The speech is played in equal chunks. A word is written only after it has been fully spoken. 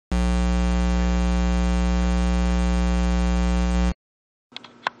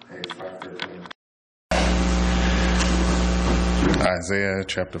Isaiah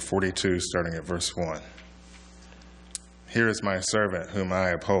chapter 42, starting at verse 1. Here is my servant whom I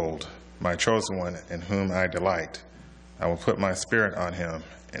uphold, my chosen one in whom I delight. I will put my spirit on him,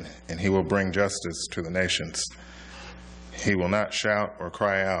 and he will bring justice to the nations. He will not shout or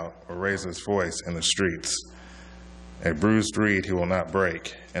cry out or raise his voice in the streets. A bruised reed he will not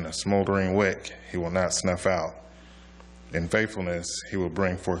break, and a smoldering wick he will not snuff out. In faithfulness he will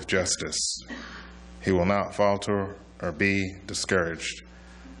bring forth justice. He will not falter or be discouraged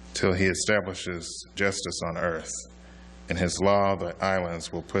till he establishes justice on earth. In his law the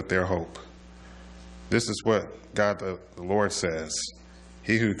islands will put their hope. This is what God the Lord says.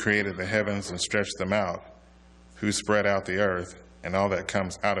 He who created the heavens and stretched them out, who spread out the earth and all that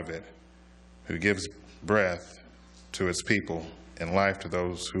comes out of it, who gives breath to its people and life to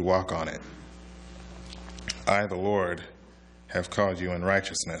those who walk on it. I, the Lord, have called you in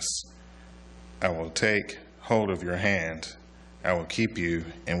righteousness. I will take hold of your hand. I will keep you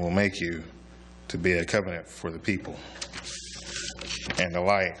and will make you to be a covenant for the people and a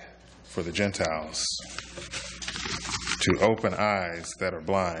light for the Gentiles, to open eyes that are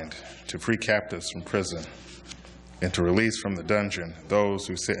blind, to free captives from prison, and to release from the dungeon those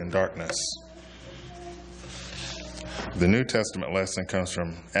who sit in darkness. The New Testament lesson comes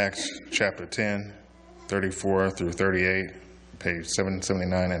from Acts chapter 10, 34 through 38, page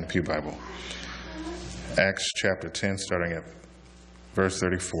 779 in the Pew Bible. Acts chapter 10, starting at verse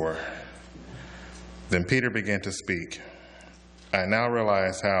 34. Then Peter began to speak. I now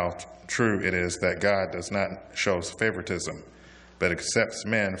realize how true it is that God does not show favoritism, but accepts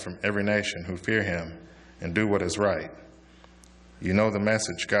men from every nation who fear him and do what is right. You know the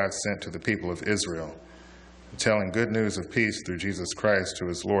message God sent to the people of Israel, telling good news of peace through Jesus Christ, who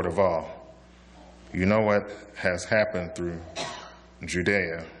is Lord of all. You know what has happened through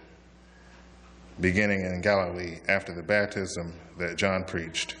Judea, beginning in Galilee after the baptism that John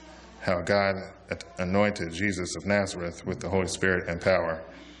preached, how God anointed Jesus of Nazareth with the Holy Spirit and power,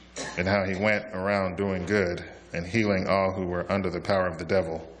 and how he went around doing good and healing all who were under the power of the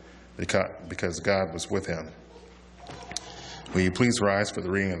devil, because God was with him. Will you please rise for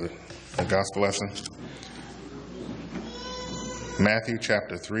the reading of the gospel lesson? Matthew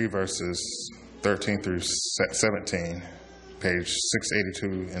chapter 3, verses 13 through 17, page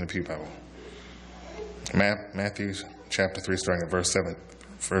 682 in the Pew Bible. Matthew chapter 3, starting at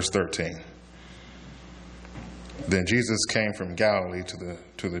verse 13. Then Jesus came from Galilee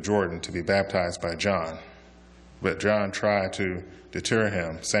to the Jordan to be baptized by John. But John tried to deter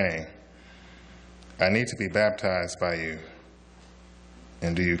him, saying, I need to be baptized by you,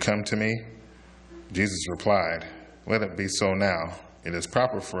 and do you come to me? Jesus replied, Let it be so now. It is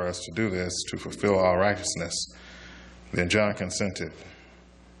proper for us to do this to fulfill all righteousness. Then John consented.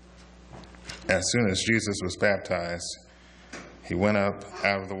 As soon as Jesus was baptized, he went up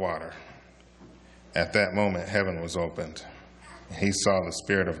out of the water. At that moment, heaven was opened. He saw the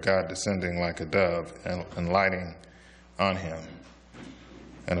Spirit of God descending like a dove and lighting on him.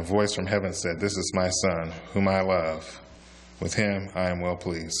 And a voice from heaven said, This is my Son, whom I love. With him I am well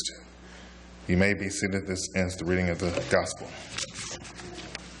pleased. You may be seated. This ends the reading of the gospel.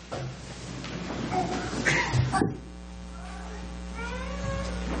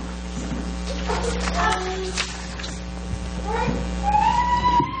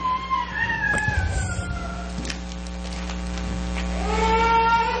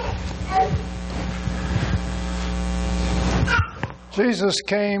 Jesus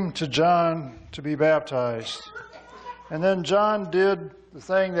came to John to be baptized. And then John did the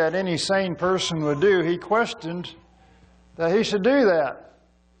thing that any sane person would do. He questioned that he should do that.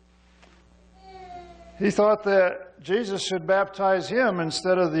 He thought that Jesus should baptize him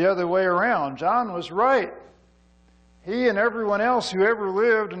instead of the other way around. John was right. He and everyone else who ever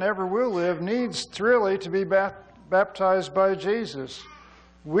lived and ever will live needs really to be baptized by Jesus.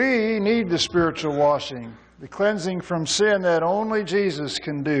 We need the spiritual washing, the cleansing from sin that only Jesus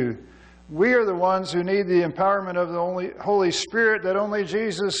can do. We are the ones who need the empowerment of the Holy Spirit that only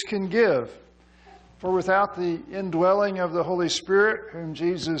Jesus can give. For without the indwelling of the Holy Spirit, whom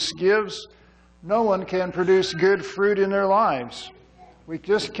Jesus gives, no one can produce good fruit in their lives. We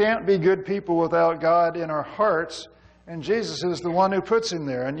just can't be good people without God in our hearts, and Jesus is the one who puts him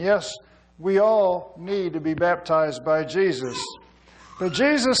there. And yes, we all need to be baptized by Jesus. But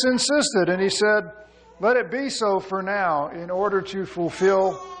Jesus insisted, and he said, let it be so for now in order to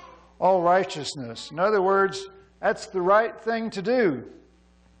fulfill all righteousness. In other words, that's the right thing to do.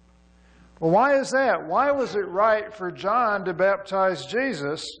 Well, why is that? Why was it right for John to baptize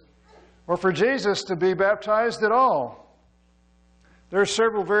Jesus, or for Jesus to be baptized at all? There are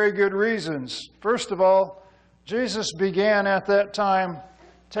several very good reasons. First of all, Jesus began at that time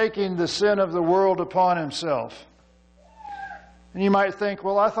taking the sin of the world upon himself. And you might think,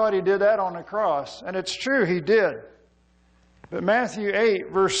 well, I thought he did that on the cross. And it's true, he did. But Matthew 8,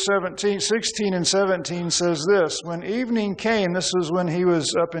 verse 16 and 17 says this: When evening came, this is when he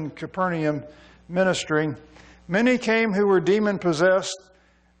was up in Capernaum ministering, many came who were demon-possessed,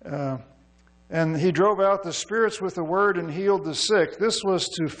 and he drove out the spirits with the word and healed the sick. This was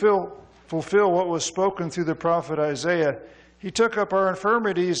to fulfill what was spoken through the prophet Isaiah. He took up our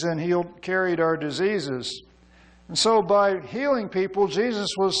infirmities and carried our diseases. And so by healing people, Jesus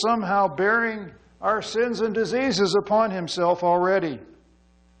was somehow bearing our sins and diseases upon himself already.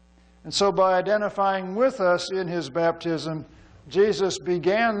 And so by identifying with us in his baptism, Jesus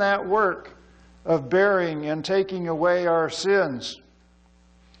began that work of bearing and taking away our sins.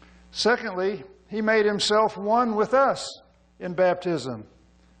 Secondly, he made himself one with us in baptism.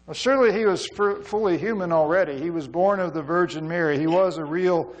 Well, surely he was fully human already. He was born of the Virgin Mary. He was a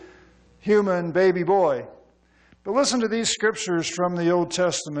real human baby boy. But listen to these scriptures from the Old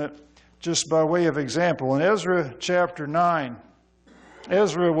Testament just by way of example. In Ezra chapter 9,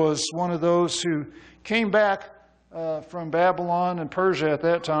 Ezra was one of those who came back from Babylon and Persia at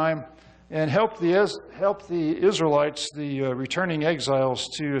that time and helped the Israelites, the returning exiles,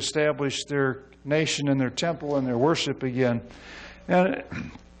 to establish their nation and their temple and their worship again. And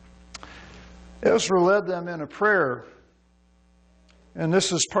Ezra led them in a prayer. And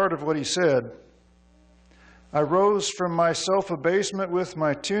this is part of what he said. I rose from my self-abasement with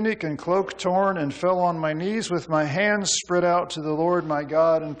my tunic and cloak torn and fell on my knees with my hands spread out to the Lord my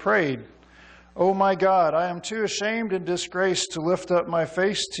God and prayed, O my God, I am too ashamed and disgraced to lift up my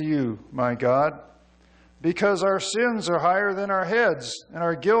face to you, my God, because our sins are higher than our heads and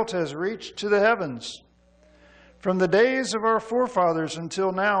our guilt has reached to the heavens. From the days of our forefathers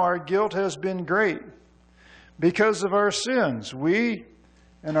until now, our guilt has been great. Because of our sins, we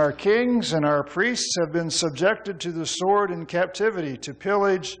and our kings and our priests have been subjected to the sword and captivity, to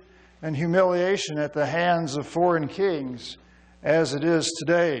pillage and humiliation at the hands of foreign kings, as it is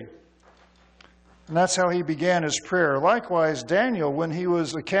today. And that's how he began his prayer. Likewise, Daniel, when he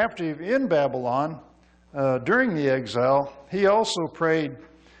was a captive in Babylon during the exile, he also prayed,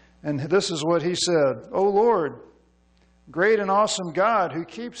 and this is what he said, O Lord, great and awesome God, who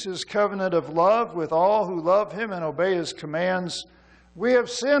keeps his covenant of love with all who love him and obey his commands, we have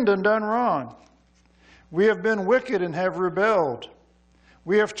sinned and done wrong. We have been wicked and have rebelled.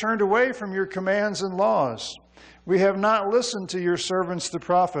 We have turned away from your commands and laws. We have not listened to your servants the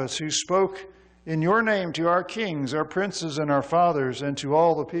prophets, who spoke in your name to our kings, our princes, and our fathers, and to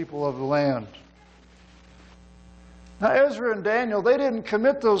all the people of the land. Now, Ezra and Daniel, they didn't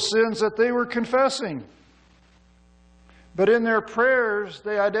commit those sins that they were confessing. But in their prayers,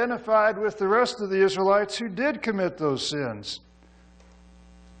 they identified with the rest of the Israelites who did commit those sins.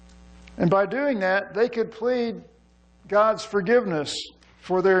 And by doing that, they could plead God's forgiveness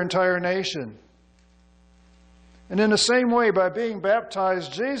for their entire nation. And in the same way, by being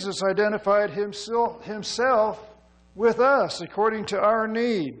baptized, Jesus identified himself with us according to our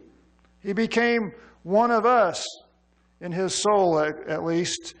need. He became one of us in his soul, at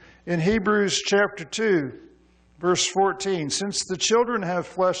least. In Hebrews chapter 2, verse 14, since the children have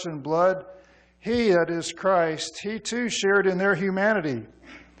flesh and blood, he, that is Christ, he too shared in their humanity,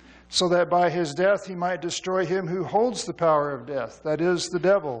 so that by his death he might destroy him who holds the power of death, that is, the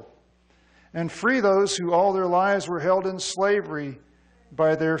devil, and free those who all their lives were held in slavery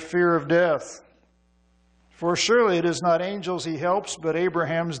by their fear of death. For surely it is not angels he helps, but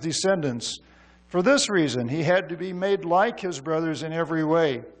Abraham's descendants. For this reason he had to be made like his brothers in every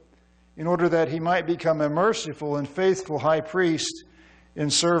way, in order that he might become a merciful and faithful high priest in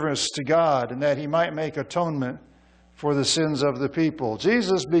service to God, and that he might make atonement for the sins of the people.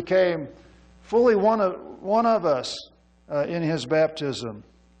 Jesus became fully one of us in his baptism.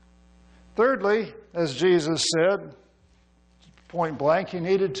 Thirdly, as Jesus said, point blank, he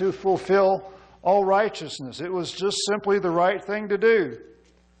needed to fulfill all righteousness. It was just simply the right thing to do.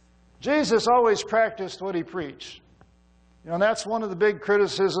 Jesus always practiced what he preached. And that's one of the big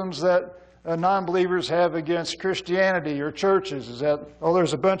criticisms that non-believers have against Christianity or churches, is that,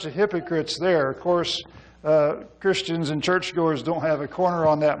 there's a bunch of hypocrites there. Of course, Christians and churchgoers don't have a corner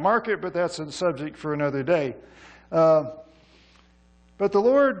on that market, but that's a subject for another day. But the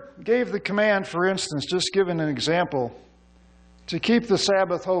Lord gave the command, for instance, just giving an example, to keep the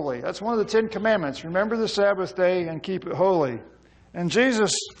Sabbath holy. That's one of the 10 commandments. Remember the Sabbath day and keep it holy. And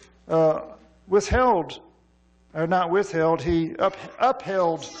Jesus he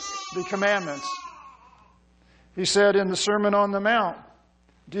upheld the commandments. He said in the Sermon on the Mount,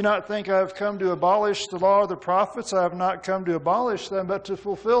 Do not think I have come to abolish the law of the prophets. I have not come to abolish them, but to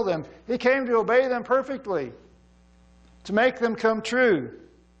fulfill them. He came to obey them perfectly, to make them come true,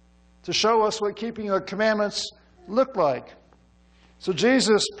 to show us what keeping the commandments look like. So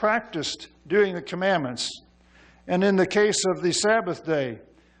Jesus practiced doing the commandments. And in the case of the Sabbath day,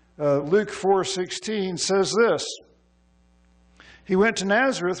 Luke 4:16 says this: He went to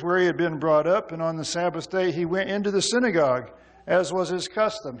Nazareth where he had been brought up, and on the Sabbath day he went into the synagogue, as was his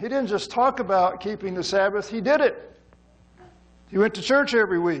custom. He didn't just talk about keeping the Sabbath, he did it. He went to church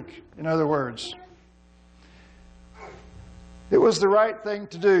every week, in other words. It was the right thing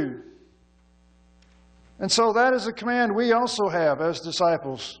to do. And so that is a command we also have as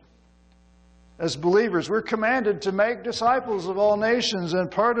disciples. As believers, we're commanded to make disciples of all nations, and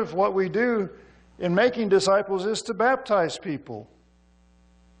part of what we do in making disciples is to baptize people.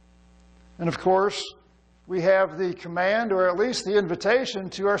 And of course, we have the command, or at least the invitation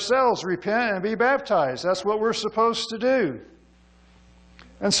to ourselves, repent and be baptized. That's what we're supposed to do.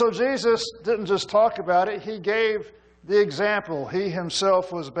 And so Jesus didn't just talk about it, he gave the example. He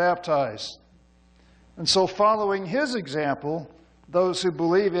himself was baptized. And so following his example, those who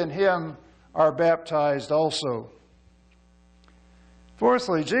believe in him are baptized also.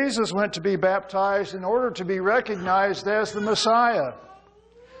 Fourthly, Jesus went to be baptized in order to be recognized as the Messiah.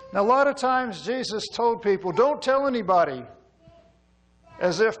 Now, a lot of times Jesus told people, don't tell anybody,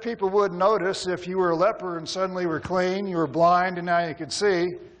 as if people would notice if you were a leper and suddenly were clean, you were blind and now you could see.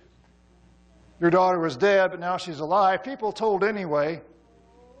 Your daughter was dead, but now she's alive. People told anyway.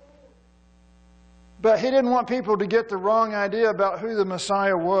 But he didn't want people to get the wrong idea about who the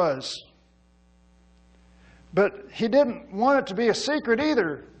Messiah was. But he didn't want it to be a secret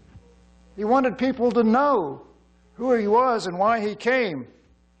either. He wanted people to know who he was and why he came.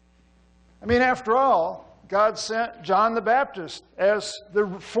 I mean, after all, God sent John the Baptist as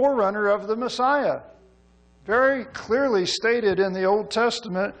the forerunner of the Messiah. Very clearly stated in the Old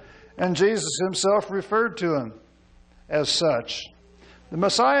Testament, and Jesus himself referred to him as such. The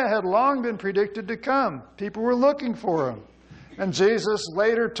Messiah had long been predicted to come. People were looking for him. And Jesus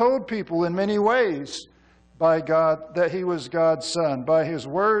later told people in many ways by God that he was God's Son, by his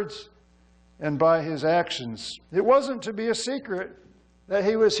words and by his actions. It wasn't to be a secret that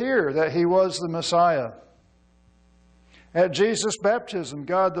he was here, that he was the Messiah. At Jesus' baptism,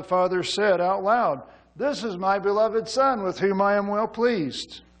 God the Father said out loud, "This is my beloved Son, with whom I am well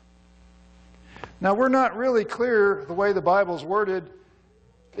pleased." Now, we're not really clear the way the Bible's worded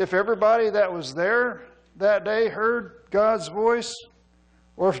if everybody that was there that day heard God's voice,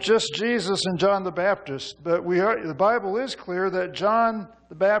 or if just Jesus and John the Baptist. But the Bible is clear that John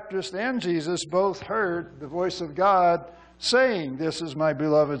the Baptist and Jesus both heard the voice of God saying, "This is my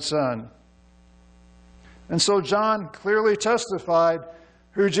beloved Son." And so John clearly testified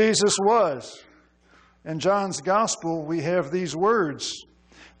who Jesus was. In John's Gospel, we have these words.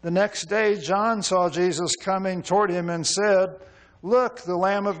 The next day, John saw Jesus coming toward him and said, "Look, the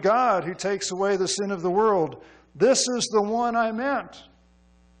Lamb of God who takes away the sin of the world. This is the one I meant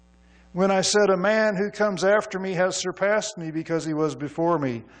when I said, a man who comes after me has surpassed me because he was before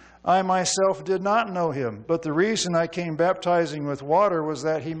me. I myself did not know him, but the reason I came baptizing with water was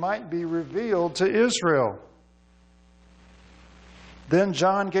that he might be revealed to Israel." Then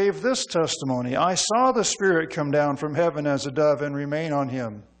John gave this testimony, "I saw the Spirit come down from heaven as a dove and remain on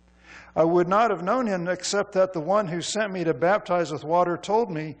him. I would not have known him except that the one who sent me to baptize with water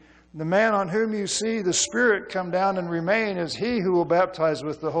told me, 'The man on whom you see the Spirit come down and remain is he who will baptize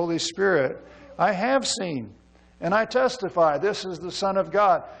with the Holy Spirit.' I have seen, and I testify, this is the Son of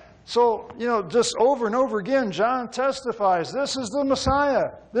God." So, just over and over again, John testifies, this is the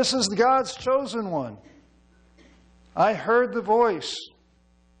Messiah. This is God's chosen one. I heard the voice.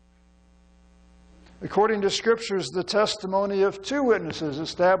 According to Scriptures, the testimony of two witnesses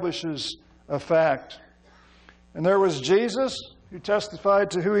establishes a fact. And there was Jesus, who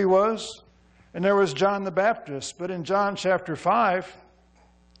testified to who he was, and there was John the Baptist. But in John chapter 5,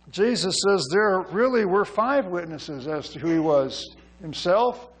 Jesus says there really were 5 witnesses as to who he was.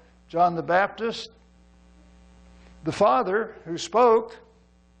 Himself, John the Baptist, the Father who spoke,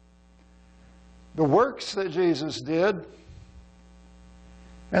 the works that Jesus did,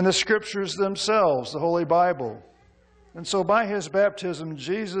 and the Scriptures themselves, the Holy Bible. And so by his baptism,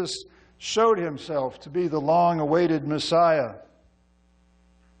 Jesus showed himself to be the long-awaited Messiah.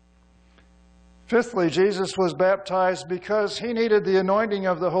 Fifthly, Jesus was baptized because he needed the anointing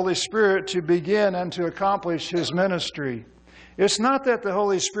of the Holy Spirit to begin and to accomplish his ministry. It's not that the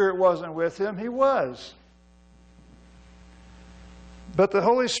Holy Spirit wasn't with him, he was. But the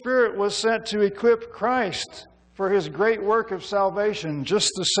Holy Spirit was sent to equip Christ for His great work of salvation, just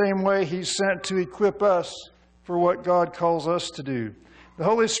the same way He's sent to equip us for what God calls us to do. The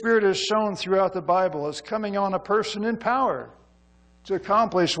Holy Spirit is shown throughout the Bible as coming on a person in power to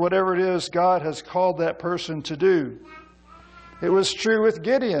accomplish whatever it is God has called that person to do. It was true with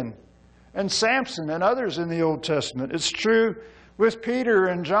Gideon and Samson and others in the Old Testament. It's true with Peter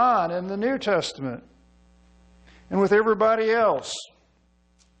and John in the New Testament. And with everybody else.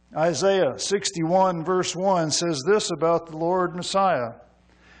 Isaiah 61 verse 1 says this about the Lord Messiah.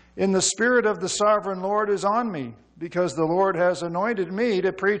 "In the Spirit of the Sovereign Lord is on me, because the Lord has anointed me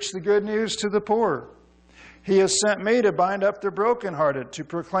to preach the good news to the poor. He has sent me to bind up the brokenhearted, to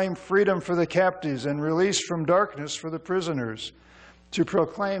proclaim freedom for the captives and release from darkness for the prisoners, to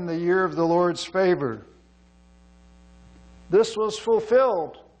proclaim the year of the Lord's favor." This was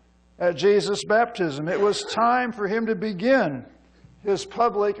fulfilled at Jesus' baptism. It was time for Him to begin His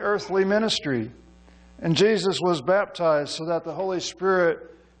public earthly ministry. And Jesus was baptized so that the Holy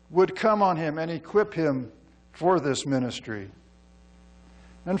Spirit would come on Him and equip Him for this ministry.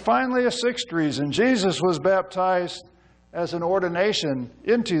 And finally, a sixth reason. Jesus was baptized as an ordination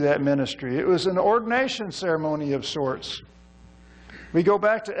into that ministry. It was an ordination ceremony of sorts. We go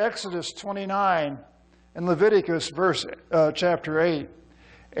back to Exodus 29 and Leviticus chapter 8.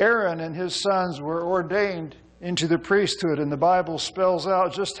 Aaron and his sons were ordained into the priesthood, and the Bible spells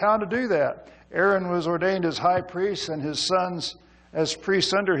out just how to do that. Aaron was ordained as high priest and his sons as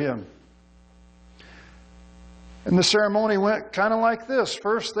priests under him. And the ceremony went kind of like this.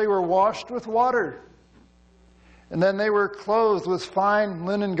 First, they were washed with water. And then they were clothed with fine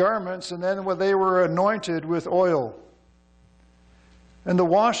linen garments, and then they were anointed with oil. And the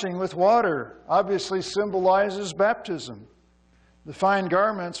washing with water obviously symbolizes baptism. The fine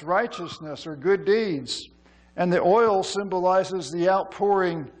garments, righteousness or good deeds. And the oil symbolizes the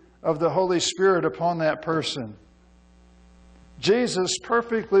outpouring of the Holy Spirit upon that person. Jesus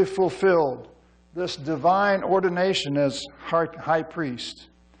perfectly fulfilled this divine ordination as high priest.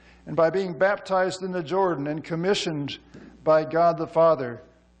 And by being baptized in the Jordan and commissioned by God the Father,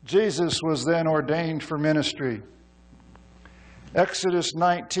 Jesus was then ordained for ministry. Exodus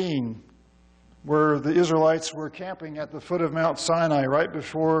 19, where the Israelites were camping at the foot of Mount Sinai right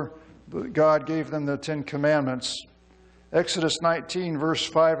before God gave them the Ten Commandments. Exodus 19, verse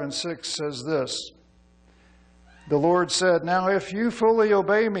 5 and 6 says this. The Lord said, "Now if you fully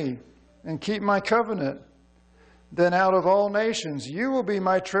obey me and keep my covenant, then out of all nations you will be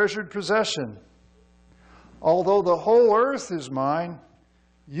my treasured possession. Although the whole earth is mine,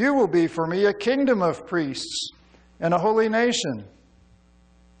 you will be for me a kingdom of priests and a holy nation."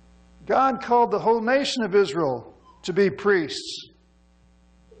 God called the whole nation of Israel to be priests.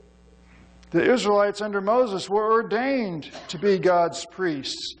 The Israelites under Moses were ordained to be God's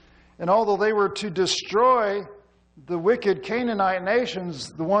priests. And although they were to destroy the wicked Canaanite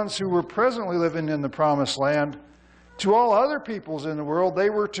nations, the ones who were presently living in the Promised Land, to all other peoples in the world, they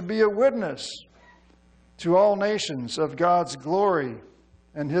were to be a witness to all nations of God's glory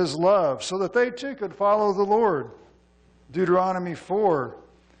and His love, so that they too could follow the Lord. Deuteronomy 4,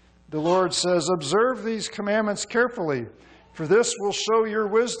 the Lord says, "Observe these commandments carefully, for this will show your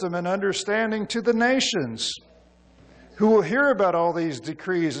wisdom and understanding to the nations, who will hear about all these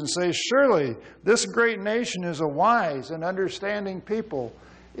decrees and say, 'Surely this great nation is a wise and understanding people.'"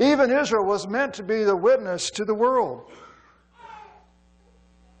 Even Israel was meant to be the witness to the world.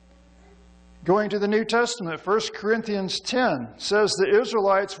 Going to the New Testament, 1 Corinthians 10 says the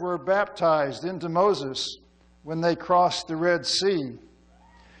Israelites were baptized into Moses when they crossed the Red Sea.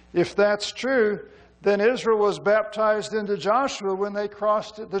 If that's true, then Israel was baptized into Joshua when they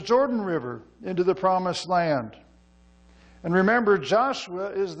crossed the Jordan River into the Promised Land. And remember, Joshua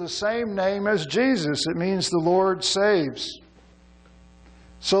is the same name as Jesus. It means the Lord saves.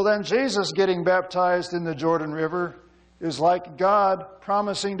 So then Jesus getting baptized in the Jordan River is like God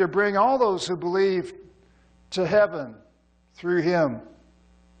promising to bring all those who believe to heaven through Him.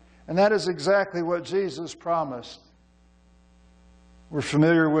 And that is exactly what Jesus promised. We're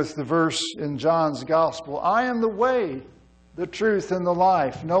familiar with the verse in John's Gospel, "I am the way, the truth, and the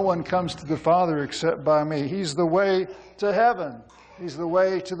life. No one comes to the Father except by me." He's the way to heaven. He's the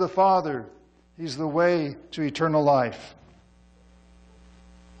way to the Father. He's the way to eternal life.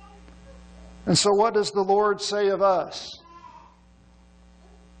 And so what does the Lord say of us?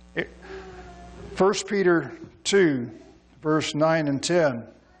 1 Peter 2, verse 9 and 10.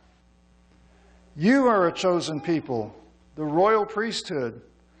 "You are a chosen people, the royal priesthood,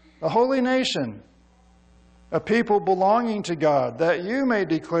 a holy nation, a people belonging to God, that you may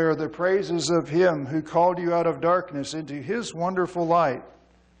declare the praises of Him who called you out of darkness into His wonderful light.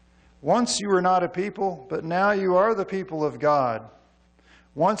 Once you were not a people, but now you are the people of God.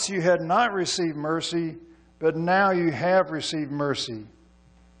 Once you had not received mercy, but now you have received mercy.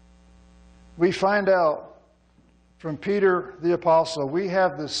 We find out from Peter the Apostle, we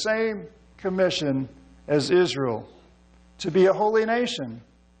have the same commission as Israel, to be a holy nation,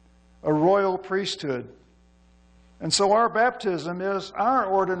 a royal priesthood. And so our baptism is our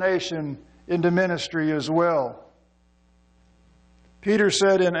ordination into ministry as well. Peter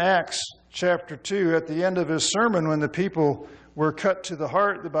said in Acts chapter 2, at the end of his sermon, when the people were cut to the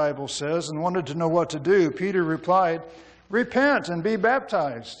heart, the Bible says, and wanted to know what to do, Peter replied, "Repent and be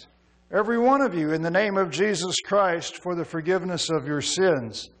baptized, every one of you, in the name of Jesus Christ for the forgiveness of your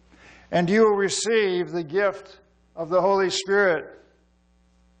sins, and you will receive the gift of the Holy Spirit."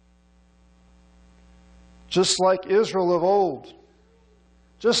 Just like Israel of old,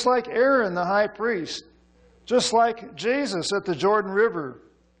 just like Aaron the high priest, just like Jesus at the Jordan River,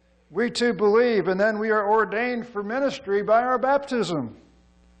 we too believe, and then we are ordained for ministry by our baptism.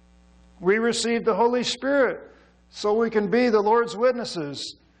 We receive the Holy Spirit so we can be the Lord's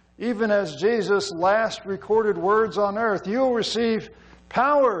witnesses, even as Jesus' last recorded words on earth. You will receive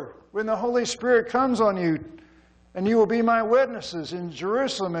power when the Holy Spirit comes on you, and you will be my witnesses in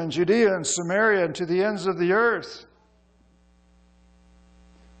Jerusalem and Judea and Samaria and to the ends of the earth.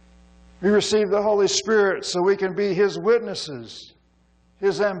 We receive the Holy Spirit so we can be His witnesses,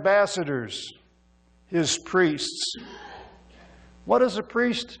 His ambassadors, His priests. What does a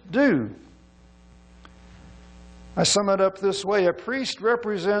priest do? I sum it up this way. A priest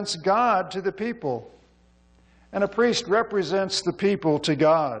represents God to the people, and a priest represents the people to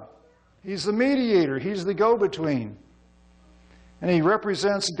God. He's the mediator. He's the go-between. And he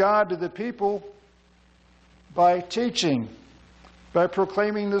represents God to the people by teaching, by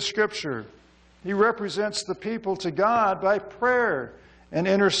proclaiming the Scripture. He represents the people to God by prayer and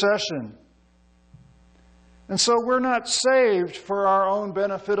intercession. And so we're not saved for our own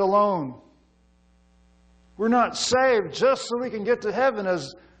benefit alone. We're not saved just so we can get to heaven,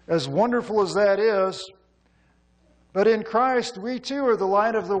 as wonderful as that is. But in Christ, we too are the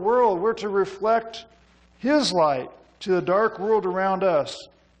light of the world. We're to reflect His light to the dark world around us.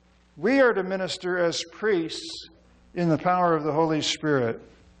 We are to minister as priests in the power of the Holy Spirit.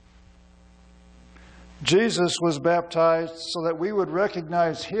 Jesus was baptized so that we would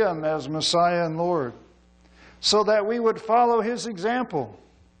recognize Him as Messiah and Lord, so that we would follow His example,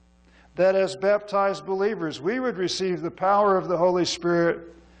 that as baptized believers, we would receive the power of the Holy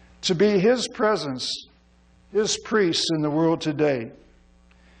Spirit to be His presence, His priests in the world today.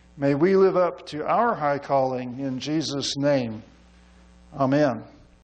 May we live up to our high calling in Jesus' name. Amen.